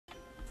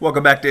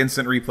Welcome back to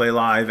Instant Replay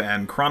Live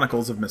and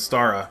Chronicles of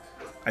Mystara.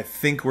 I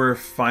think we're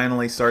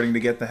finally starting to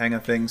get the hang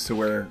of things to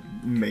where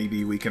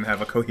maybe we can have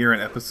a coherent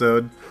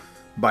episode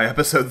by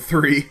episode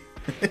 3.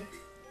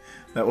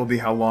 That will be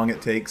how long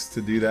it takes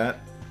to do that.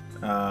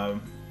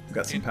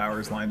 Got some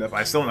powers lined up.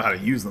 I still don't know how to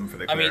use them for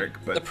the cleric.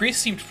 But the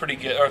priest seemed pretty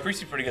good, or the priest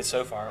seemed pretty good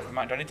so far. Do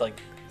I need to,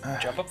 like,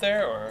 jump up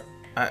there, or...?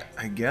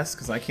 I guess,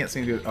 because I can't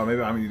seem to... Oh,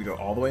 maybe I need to go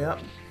all the way up?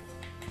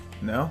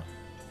 No?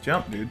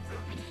 Jump, dude.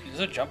 Is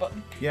there a jump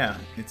button? Yeah,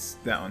 it's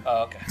that one.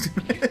 Oh, okay.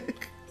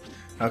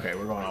 Okay,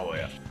 we're going all the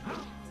way up.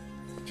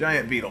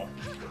 Giant beetle.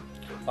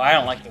 Well, I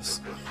don't like this.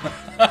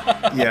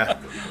 Yeah.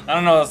 I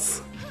don't know,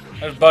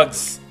 there's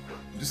bugs.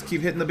 Just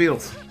keep hitting the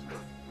beetles.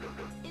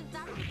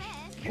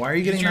 Why are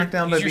you getting knocked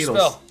down by beetles?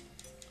 Spell.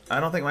 I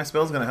don't think my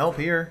spell's going to help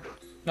here.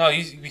 No,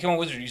 you become a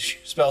wizard, use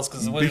your spells,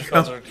 because the wizard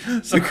spells are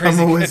so become crazy. Become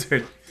a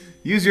wizard.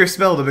 Use your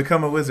spell to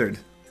become a wizard.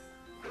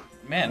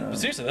 Man,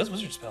 seriously, those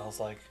wizard spells,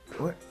 like...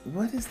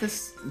 What is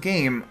this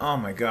game? Oh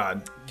my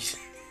god.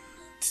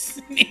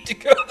 Need to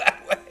go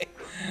that way.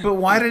 But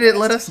why did it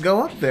let us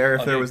go up there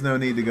if there was no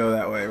need to go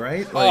that way,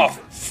 right? Like,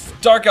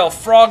 Dark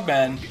Elf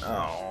Frogmen.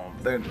 Oh,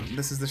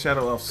 this is the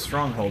Shadow Elf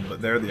stronghold,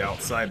 but they're the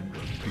outside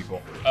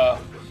people.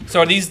 So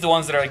are these the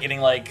ones that are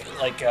getting, like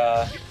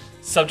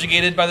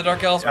subjugated by the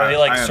Dark Elves? Or are they,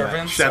 like,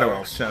 servants? Shadow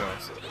Elves.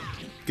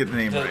 Get the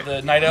name right.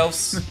 The Night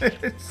Elves?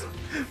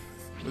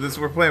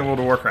 We're playing World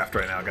of Warcraft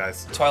right now,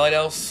 guys. Twilight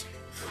Elves?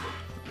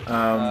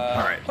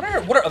 Alright.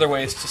 What are other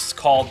ways to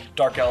call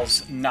Dark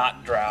Elves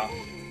not Drow?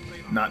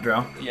 Not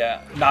Drow?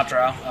 Yeah, not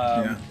Drow.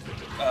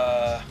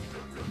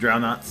 Drow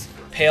knots?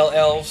 Pale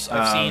Elves,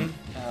 I've seen.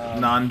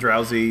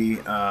 Non-drowsy,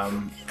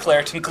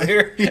 Claritin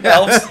Clear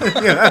Elves?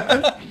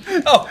 Yeah.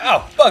 Oh,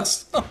 ow,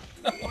 bugs! Oh,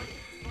 no.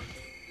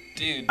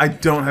 Dude. I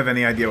don't have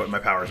any idea what my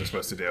powers are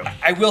supposed to do.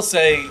 I will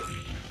say,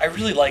 I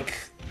really like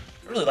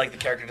the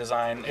character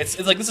design. It's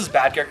like, this is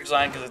bad character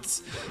design because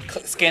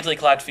it's scantily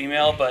clad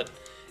female, but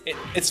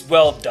it's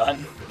well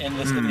done in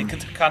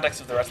the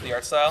context of the rest of the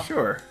art style.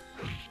 Sure.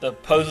 The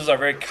poses are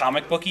very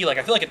comic booky. Like,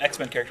 I feel like an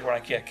X-Men character when I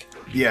kick.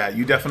 Yeah,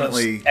 you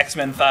definitely... Those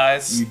X-Men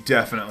thighs. You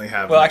definitely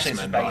have well, an actually, it's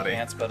just X-Men baggy body.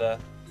 pants, but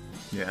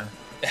yeah.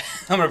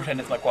 I'm gonna pretend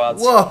it's my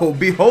quads. Whoa,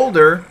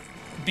 Beholder!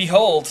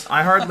 Behold!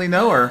 I hardly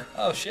know her.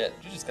 Oh shit,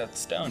 you just got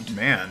stoned.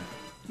 Man.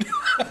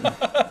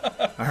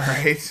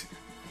 Alright.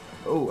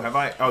 Oh, have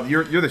I... Oh,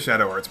 you're the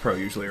Shadow Arts Pro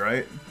usually,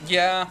 right?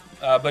 Yeah,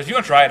 but if you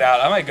want to try it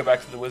out, I might go back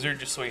to the Wizard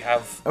just so we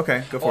have...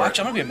 Okay, go for it.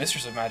 Actually, I'm gonna be a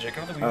Mistress of Magic. I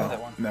don't think we have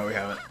that one. No, we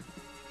haven't.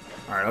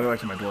 Alright, I'll go back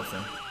to my Dwarf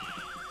then.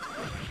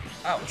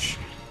 Ouch.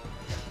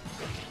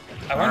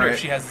 I wonder if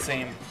she has the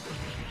same...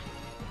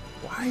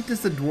 Why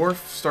does the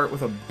Dwarf start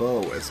with a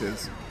bow as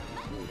his...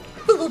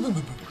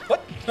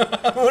 What?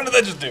 What did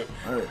that just do?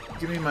 Alright,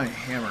 give me my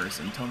hammers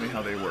and tell me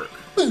how they work.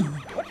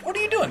 What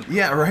are you doing?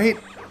 Yeah, right?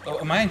 Oh,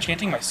 am I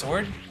enchanting my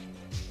sword?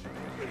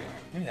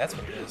 Maybe that's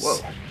what it is. Whoa.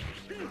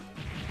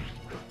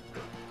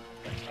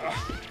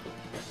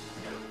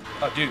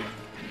 Oh, dude.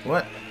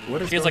 What?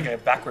 What is She has like a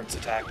backwards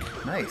attack.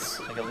 Nice.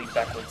 Like a leap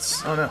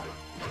backwards. Oh, no.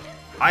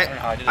 I don't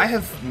know how I did I it.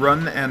 have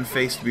run and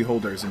faced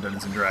Beholders in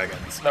Dungeons &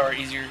 Dragons. That were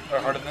easier or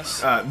harder than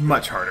this?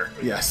 Much harder,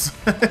 yes.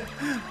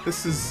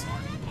 This is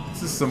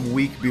some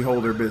weak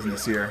Beholder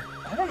business here.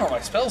 I don't know what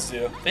my spells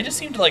do. They just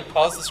seem to like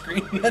pause the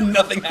screen and then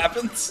nothing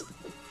happens.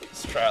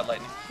 Let's try out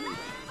lightning.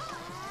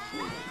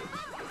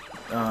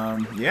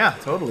 Yeah,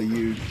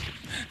 totally.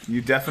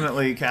 You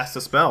definitely cast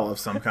a spell of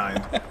some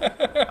kind.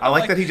 I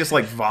like that he just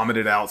like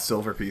vomited out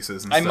silver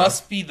pieces and stuff. I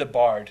must be the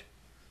bard.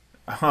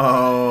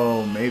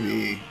 Oh,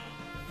 maybe.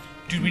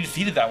 Dude, we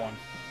defeated that one.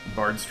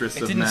 Bardstress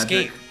It of didn't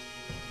magic.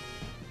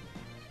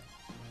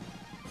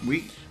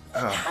 escape.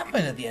 What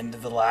happened at the end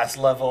of the last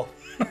level?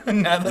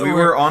 Now that we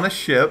were on a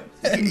ship.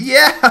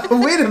 Yeah,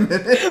 wait a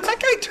minute. That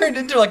guy turned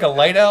into like a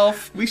light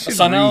elf, We should a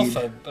sun read.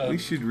 elf. We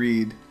should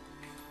read.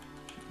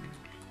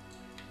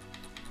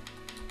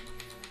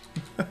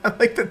 I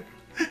like that.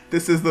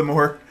 This is the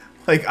more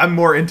like I'm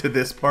more into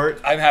this part.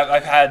 I've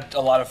had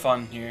a lot of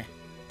fun here.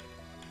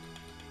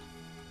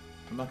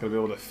 I'm not gonna be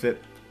able to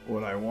fit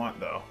what I want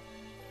though.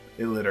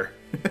 Illitter.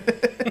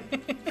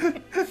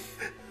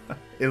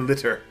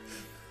 Illitter.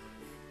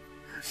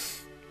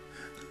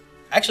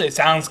 Actually, it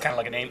sounds kind of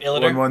like a name.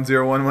 Illitter.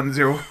 110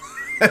 110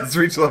 has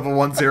reached level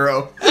 10.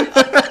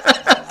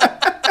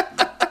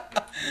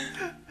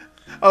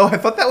 Oh, I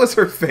thought that was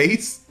her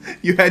face.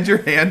 You had your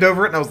hand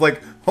over it, and I was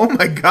like, "Oh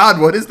my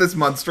god, what is this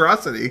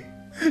monstrosity?"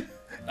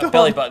 A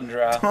belly button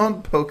drow.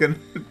 Don't poking.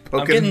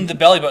 I'm getting the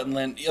belly button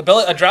lint.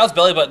 A drow's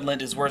belly button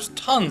lint is worth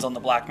tons on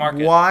the black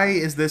market. Why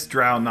is this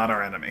drow not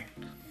our enemy?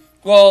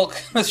 Well,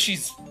 because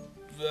she's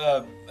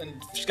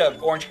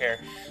got orange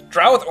hair.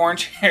 Drow with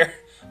orange hair,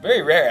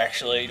 very rare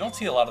actually. You don't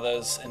see a lot of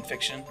those in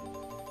fiction.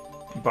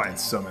 I'm buying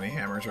so many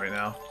hammers right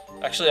now.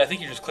 Actually, I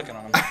think you're just clicking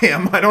on them. I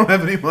am. I don't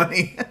have any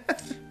money.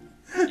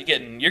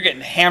 You're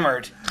getting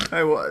hammered.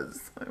 I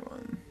was.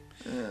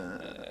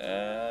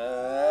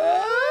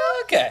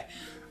 Okay.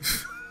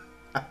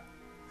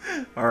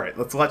 All right,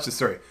 let's watch the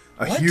story.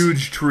 A What?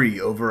 huge tree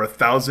over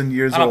 1,000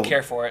 years old. I don't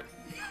care for it.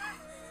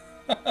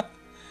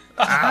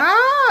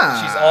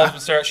 Ah! She's all of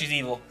Mystara, she's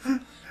evil.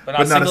 But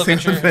not, not a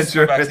single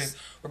adventure.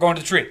 We're going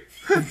to the tree.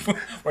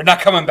 We're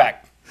not coming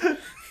back.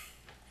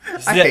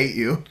 I hate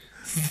you.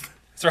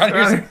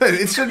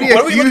 It should be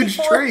a huge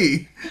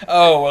tree.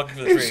 Oh, welcome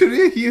to the tree. It should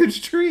be a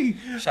huge tree.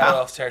 Shadow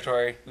Elf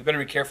territory. We better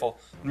be careful.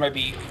 There might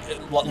be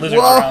lizards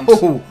around.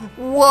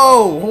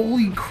 Whoa!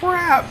 Holy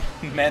crap!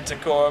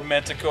 Manticore.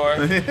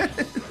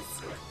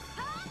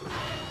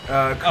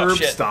 Curb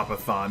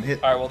stop-a-thon.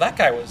 Hit. Alright, well that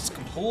guy was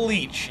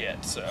complete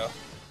shit, so...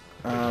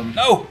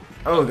 No!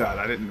 Oh god,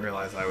 I didn't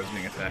realize I was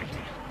being attacked.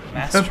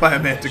 Master by a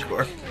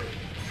Manticore.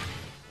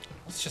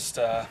 Let's just,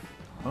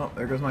 Oh,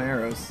 there goes my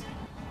arrows.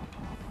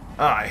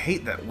 Ah, I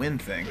hate that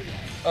wind thing.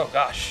 Oh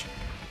gosh.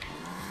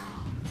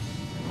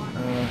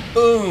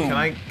 Boom!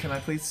 Can I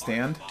please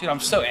stand? Dude,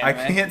 I'm so anime. I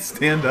can't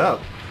stand up.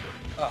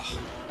 Ugh.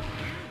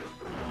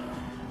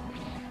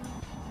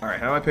 Alright,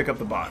 how do I pick up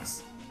the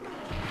box?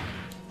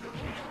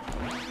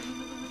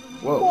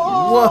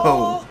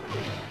 Whoa!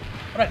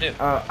 What'd I do?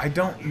 I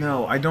don't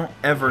know. I don't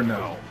ever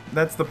know.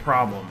 That's the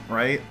problem,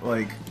 right?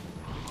 Like,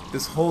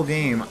 this whole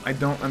game, I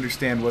don't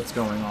understand what's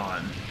going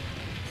on.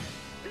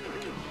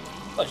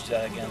 Let's do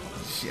that again.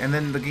 And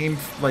then the game,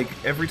 like,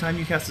 every time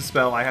you cast a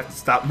spell, I have to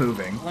stop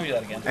moving. Let me do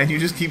that again. And you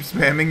just keep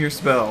spamming your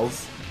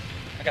spells.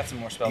 I got some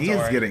more spells. He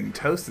is getting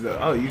toasted, though.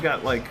 Oh, you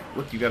got, like,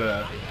 look, you got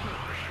an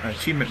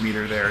achievement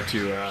meter there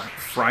to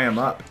fry him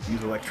up.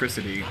 Use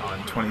electricity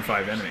on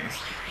 25 enemies.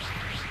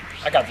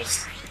 I got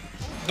this.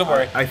 Don't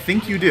worry. I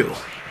think you do.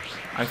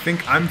 I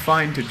think I'm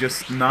fine to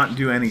just not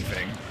do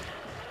anything.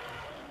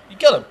 You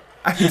killed him.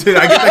 Did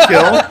I get the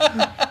kill?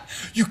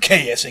 You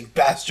KSing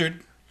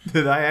bastard.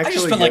 Did I actually I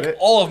just spent like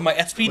all of my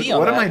SPD on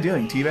what that. am I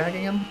doing?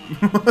 Teabagging him?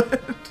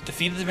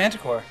 Defeated the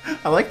Manticore.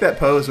 I like that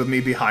pose with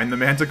me behind the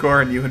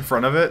Manticore and you in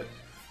front of it.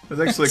 It was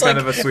actually It's kind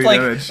like, of a sweet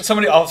like image.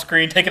 Somebody off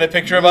screen taking a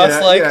picture of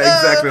us, like yeah,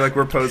 exactly, like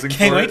we're posing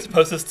can't for wait it. to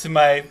post this to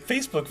my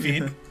Facebook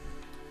feed.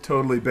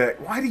 Totally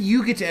bet. Why do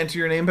you get to enter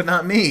your name but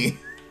not me?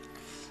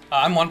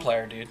 I'm one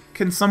player, dude.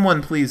 Can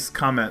someone please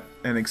comment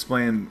and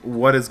explain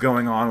what is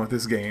going on with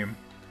this game?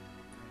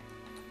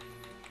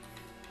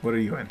 What are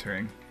you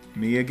entering?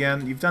 Me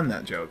again? You've done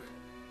that joke.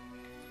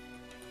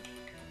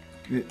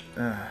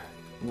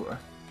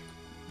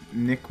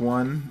 Nick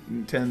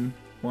 1, 10,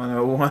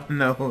 101.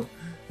 No,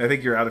 I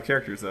think you're out of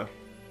characters though,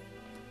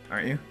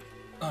 aren't you?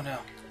 Oh no.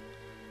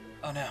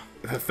 Oh no.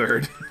 The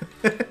third.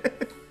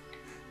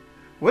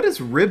 What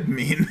does rib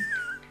mean?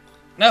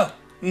 No.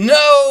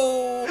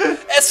 No!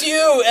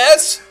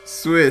 S-U-S!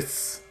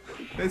 Swiss.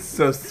 It's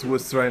so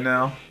Swiss right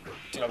now.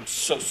 Dude, I'm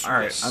so Swiss.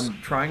 Alright, I'm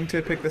trying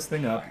to pick this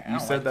thing up. Right, You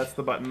said that's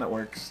the button that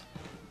works.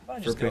 Why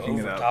don't I just for go picking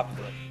over it up. top of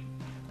it?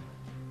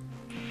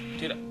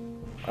 Dude,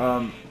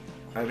 I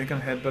think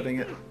I'm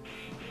headbutting it.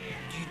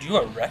 dude, you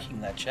are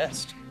wrecking that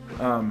chest.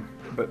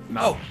 But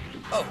not,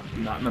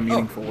 not in a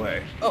meaningful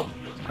way.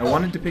 I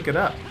wanted to pick it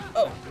up.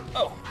 Oh,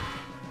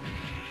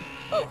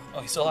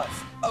 he's still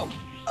alive.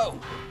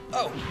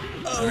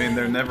 I mean,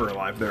 they're never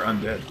alive. They're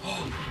undead.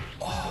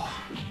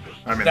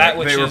 I mean, That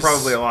they were is-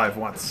 probably alive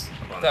once.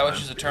 That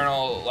which is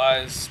eternal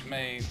lies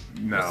may...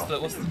 No.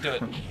 What's the do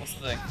it? What's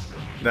the thing?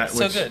 That It's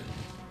so which, good.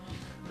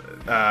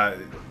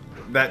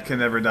 That can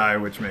never die,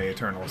 which may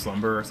eternal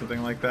slumber, or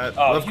something like that.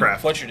 Oh,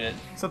 Lovecraft. you butchered it.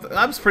 Something.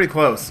 I was pretty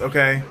close.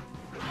 Okay.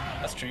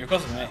 That's true. You're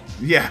closer than me.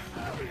 Yeah.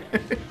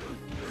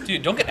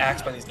 Dude, don't get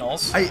axed by these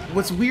gnolls.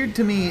 What's weird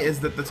to me is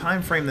that the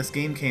time frame this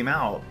game came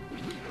out,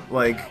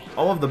 like,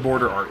 all of the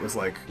border art is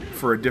like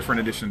for a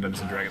different edition of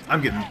Dungeons and Dragons.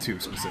 I'm getting too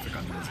specific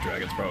on Dungeons and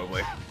Dragons,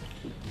 probably.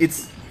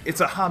 It's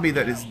a hobby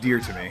that is dear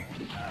to me.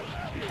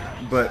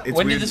 But it's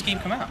When weird. did this game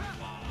come out?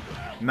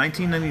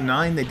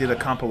 1999, they did a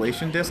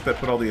compilation disc that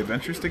put all the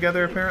adventures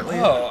together, apparently.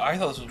 Oh, I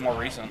thought this was more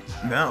recent.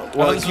 No. thought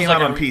Well, it this came was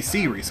out like on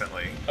PC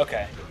recently.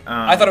 Okay.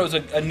 I thought it was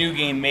a new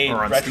game made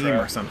or on retro, Steam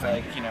or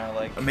something. Like, you know,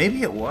 like...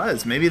 Maybe it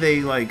was. Maybe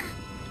they, like...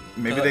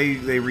 Maybe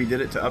they redid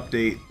it to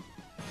update.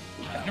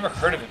 I've never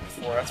heard of it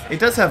before, that's for It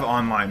does have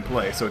online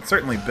play, so it's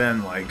certainly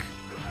been, like,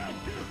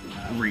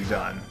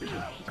 redone.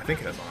 I think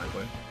it has online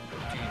play.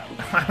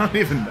 I don't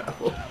even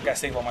know. Gotta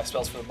save all my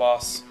spells for the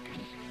boss.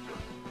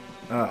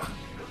 Ugh.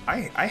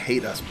 I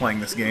hate us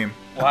playing this game.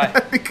 Why?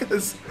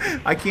 Because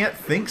I can't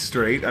think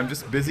straight. I'm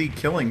just busy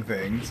killing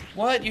things.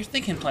 What? You're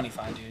thinking plenty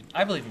fine, dude.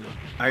 I believe in you.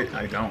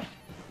 I don't.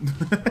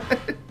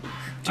 Dude,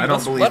 I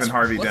don't believe in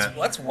Harvey Dent.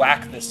 Let's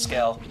whack this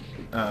scale.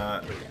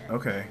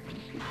 Okay.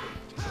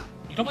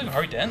 You don't believe in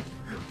Harvey Dent?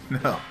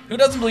 No. Who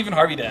doesn't believe in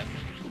Harvey Dent?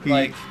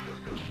 Like,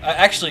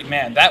 actually,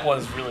 man, that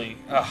was really...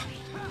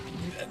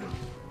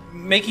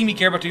 making me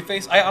care about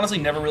Two-Face. I honestly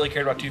never really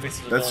cared about Two-Face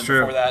as a That's villain true.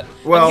 before that.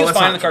 Well, he was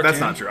fine in the cartoon. that's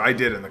not true. I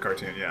did in the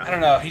cartoon, yeah. I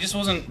don't know. He just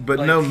wasn't... But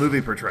like, no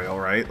movie portrayal,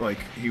 right? Like,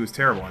 he was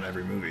terrible in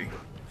every movie.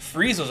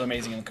 Freeze was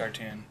amazing in the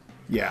cartoon.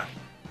 Yeah.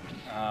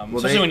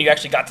 Especially when you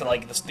actually got to,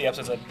 like, the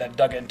episodes that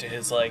dug into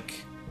his,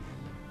 like,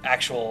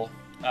 actual...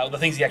 the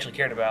things he actually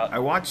cared about. I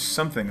watched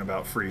something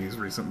about Freeze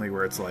recently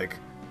where it's like,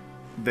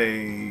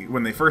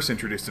 when they first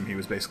introduced him, he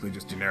was basically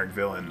just generic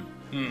villain.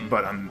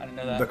 But I didn't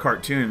know that. the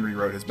cartoon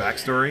rewrote his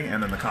backstory,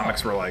 and then the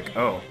comics were like,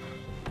 oh,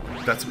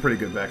 That's a pretty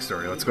good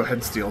backstory. Let's go ahead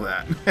and steal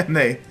that. And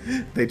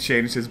they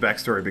changed his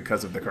backstory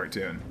because of the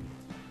cartoon.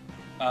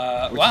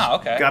 Wow,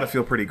 okay. Gotta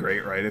feel pretty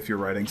great, right? If you're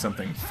writing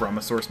something from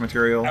a source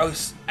material. I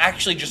was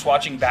actually just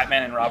watching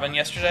Batman and Robin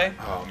yesterday.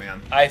 Oh,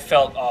 man. I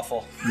felt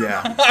awful.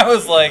 Yeah. I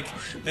was like,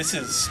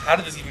 how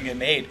did this even get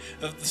made?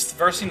 The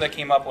first thing that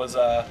came up was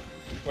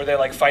where they're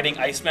like fighting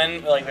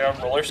Icemen, like they're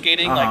roller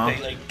skating, like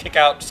they like kick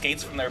out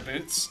skates from their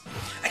boots.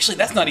 Actually,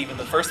 that's not even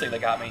the first thing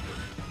that got me.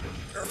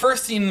 The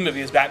first scene in the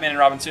movie is Batman and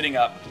Robin suiting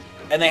up,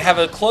 and they have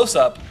a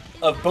close-up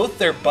of both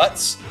their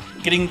butts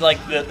getting like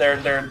their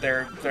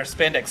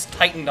spandex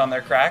tightened on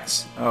their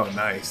cracks. Oh,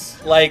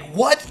 nice. Like,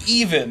 what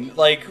even?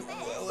 Like,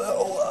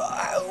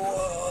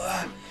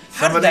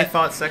 somebody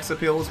thought sex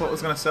appeal was what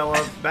was going to sell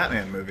a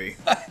Batman movie.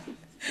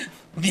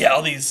 Yeah,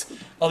 all these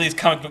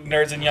comic book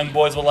nerds and young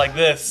boys will like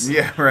this.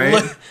 Yeah,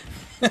 right.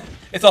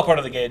 It's all part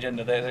of the gay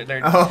agenda.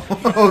 They're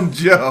Oh,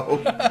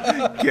 Joe,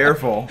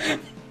 careful.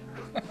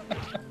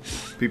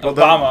 People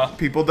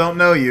don't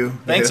know you.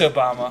 Thanks,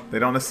 Obama. They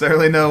don't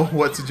necessarily know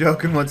what's a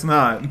joke and what's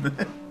not.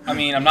 I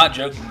mean, I'm not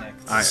joking, Nick.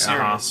 This is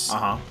serious.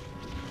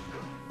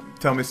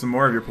 Tell me some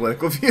more of your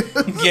political views.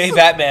 Gay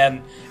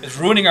Batman is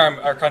ruining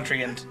our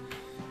country, and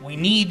we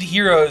need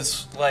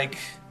heroes like...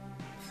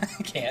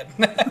 I can't.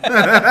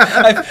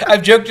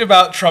 I've joked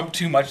about Trump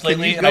too much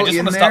lately, and I just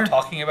want to stop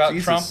talking about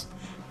Trump.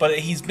 But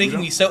he's making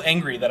me so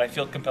angry that I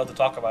feel compelled to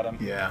talk about him.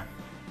 Yeah.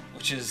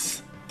 Which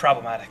is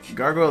problematic.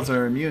 Gargoyles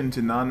are immune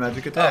to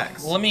non-magic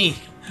attacks. Let me...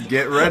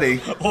 Get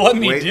ready. Let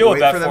me deal with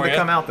that for you. Wait for them to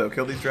come out, though.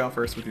 Kill these drow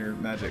first with your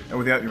magic. Or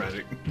without your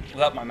magic.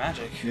 Without my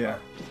magic? Yeah.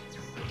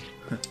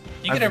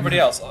 You get everybody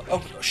else.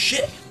 Oh,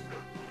 shit!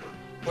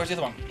 Where's the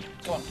other one?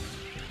 Go on.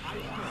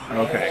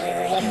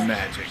 Okay.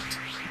 Magic.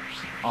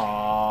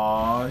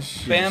 Aww,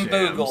 shit.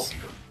 Bamboogle.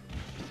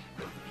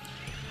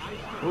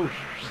 Ooh.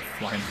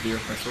 Flying deer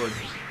with my sword.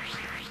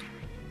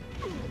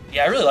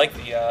 Yeah, I really like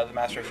the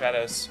Master of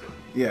Shadows.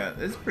 Yeah,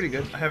 it's pretty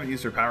good. I haven't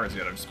used her powers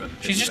yet. I've just been...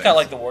 She's just got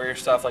like the warrior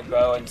stuff, like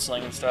bow and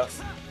sling and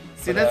stuff.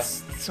 See,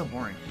 that's so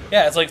boring.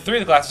 Yeah, it's like 3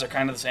 of the classes are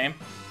kind of the same.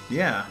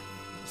 Yeah.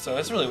 So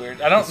it's really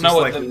weird. I don't know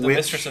what the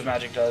Mistress of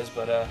Magic does,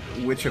 but...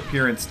 which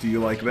appearance do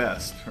you like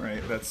best,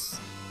 right? That's...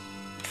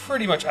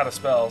 pretty much out of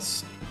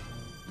spells.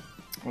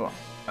 Well,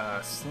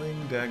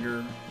 sling,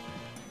 dagger,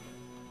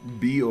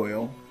 bee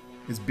oil.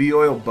 Is bee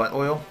oil butt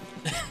oil?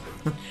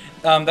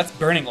 That's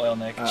burning oil,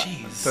 Nick.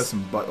 Jeez. Put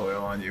some butt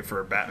oil on you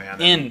for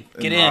Batman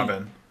Get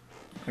Robin. in.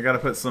 I gotta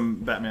put some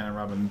Batman and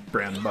Robin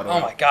brand butt oil.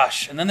 Oh my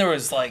gosh. And then there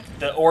was like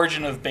the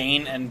origin of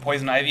Bane and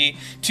Poison Ivy.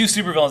 2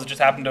 supervillains that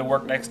just happened to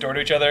work next door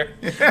to each other.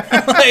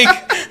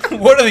 Like,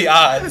 what are the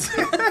odds?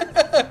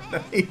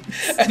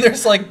 Nice. And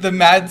there's like the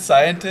mad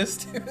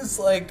scientist who's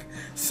like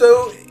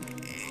so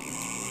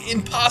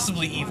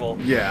impossibly evil.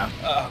 Yeah.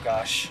 Oh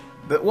gosh.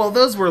 Well,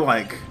 those were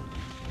like...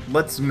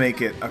 Let's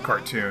make it a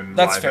cartoon.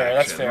 That's live fair. action,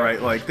 That's fair. Right?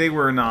 Like they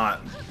were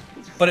not.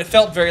 But it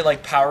felt very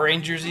like Power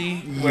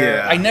Rangers-y.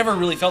 Yeah. I never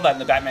really felt that in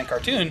the Batman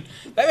cartoon.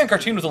 Batman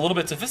cartoon was a little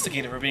bit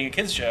sophisticated for being a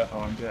kids show. Oh,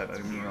 I'm dead. I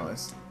didn't even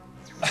realize.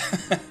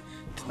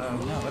 No.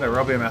 Whatever.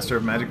 I'll be a Master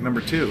of Magic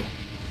number 2.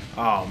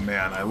 Oh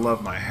man, I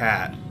love my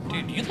hat.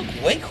 Dude, you look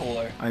way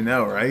cooler. I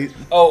know, right?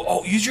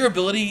 Oh, use your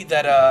ability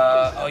that.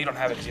 Oh, you don't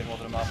have it because you haven't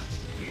loaded them up.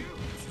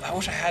 I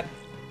wish I had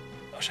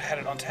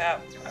it on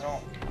tap. I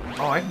don't.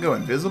 Oh, I can go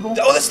invisible?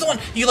 Oh, that's the one!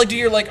 You like do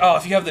your like, oh,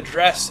 if you have the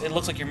dress, it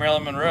looks like you're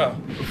Marilyn Monroe.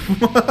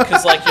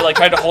 Because like you're like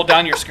trying to hold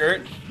down your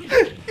skirt.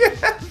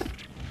 Yeah.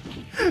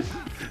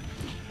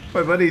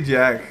 My buddy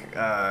Jack,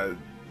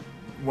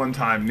 one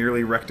time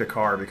nearly wrecked a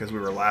car because we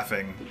were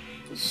laughing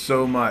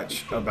so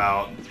much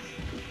about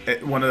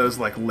one of those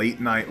like late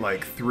night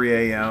like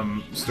 3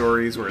 a.m.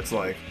 stories where it's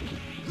like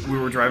we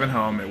were driving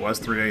home, it was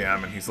 3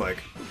 a.m. and he's like,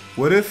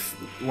 what if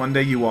one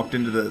day you walked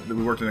into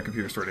we worked in a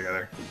computer store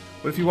together.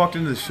 What if you walked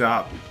into the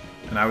shop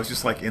and I was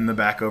just like in the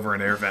back over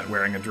an air vent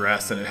wearing a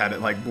dress and it had it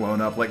like blown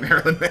up like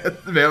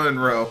Marilyn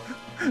Monroe?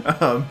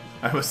 I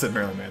almost said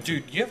Marilyn Manson.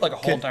 Dude, you have like a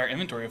whole entire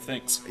inventory of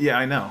things. Yeah,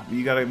 I know.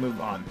 You gotta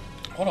move on.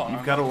 Hold on.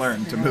 You've gotta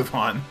learn to move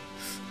on.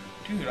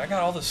 Dude, I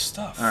got all this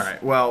stuff.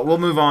 Alright, well, we'll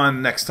move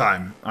on next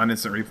time on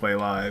Instant Replay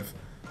Live.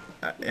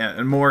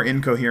 And more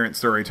incoherent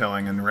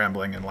storytelling and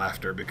rambling and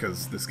laughter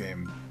because this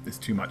game is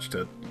too much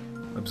to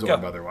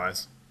absorb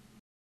otherwise.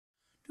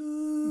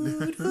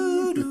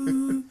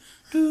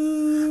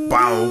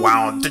 Wow,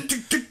 wow.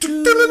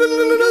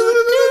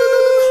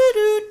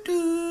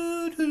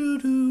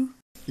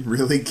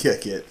 Really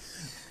kick it.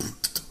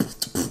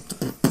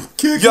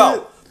 Kick Yo,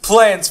 it.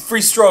 plans,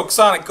 free stroke,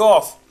 Sonic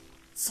Golf.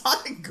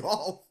 Sonic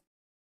Golf.